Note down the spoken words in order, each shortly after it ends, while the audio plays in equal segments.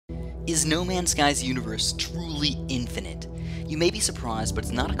Is No Man's Sky's universe truly infinite? You may be surprised, but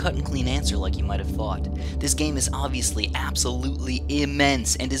it's not a cut and clean answer like you might have thought. This game is obviously absolutely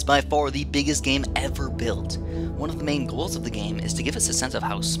immense and is by far the biggest game ever built. One of the main goals of the game is to give us a sense of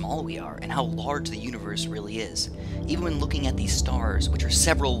how small we are and how large the universe really is. Even when looking at these stars, which are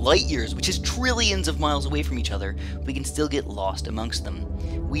several light years, which is trillions of miles away from each other, we can still get lost amongst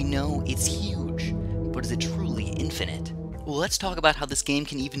them. We know it's huge, but is it truly infinite? Well, let's talk about how this game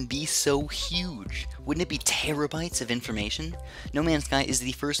can even be so huge. Wouldn't it be terabytes of information? No Man's Sky is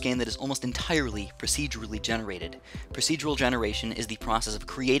the first game that is almost entirely procedurally generated. Procedural generation is the process of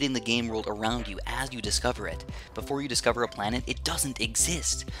creating the game world around you as you discover it. Before you discover a planet, it doesn't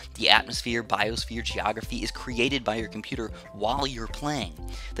exist. The atmosphere, biosphere, geography is created by your computer while you're playing.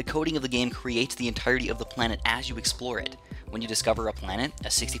 The coding of the game creates the entirety of the planet as you explore it. When you discover a planet, a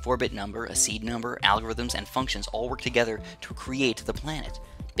 64-bit number, a seed number, algorithms, and functions all work together to create the planet.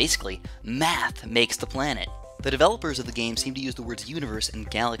 Basically, math makes the planet. The developers of the game seem to use the words universe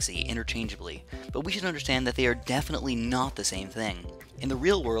and galaxy interchangeably, but we should understand that they are definitely not the same thing. In the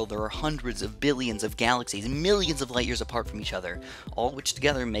real world, there are hundreds of billions of galaxies, millions of light years apart from each other, all which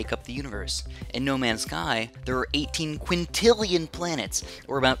together make up the universe. In No Man's Sky, there are 18 quintillion planets,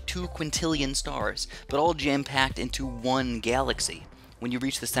 or about 2 quintillion stars, but all jam-packed into one galaxy. When you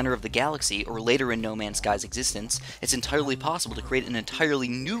reach the center of the galaxy, or later in No Man's Sky's existence, it's entirely possible to create an entirely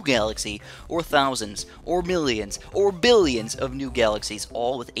new galaxy, or thousands, or millions, or billions of new galaxies,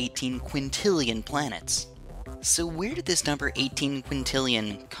 all with 18 quintillion planets. So where did this number 18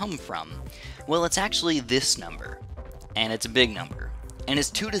 quintillion come from? Well, it's actually this number, and it's a big number, and it's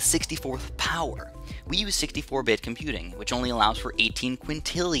 2 to the 64th power. We use 64-bit computing, which only allows for 18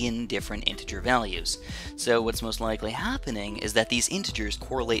 quintillion different integer values. So what's most likely happening is that these integers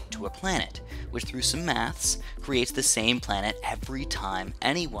correlate to a planet, which through some maths creates the same planet every time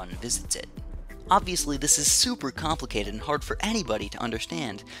anyone visits it. Obviously, this is super complicated and hard for anybody to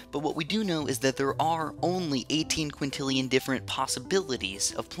understand, but what we do know is that there are only 18 quintillion different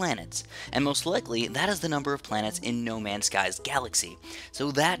possibilities of planets, and most likely that is the number of planets in No Man's Sky's galaxy.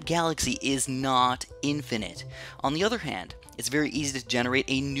 So that galaxy is not infinite. On the other hand, it's very easy to generate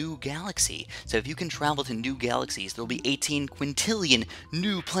a new galaxy, so if you can travel to new galaxies, there will be 18 quintillion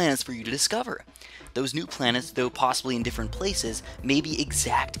new planets for you to discover. Those new planets, though possibly in different places, may be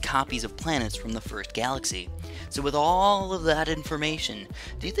exact copies of planets from the first galaxy. So with all of that information,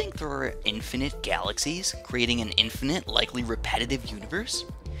 do you think there are infinite galaxies, creating an infinite, likely repetitive universe?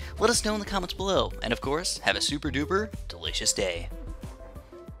 Let us know in the comments below, and of course, have a super duper delicious day.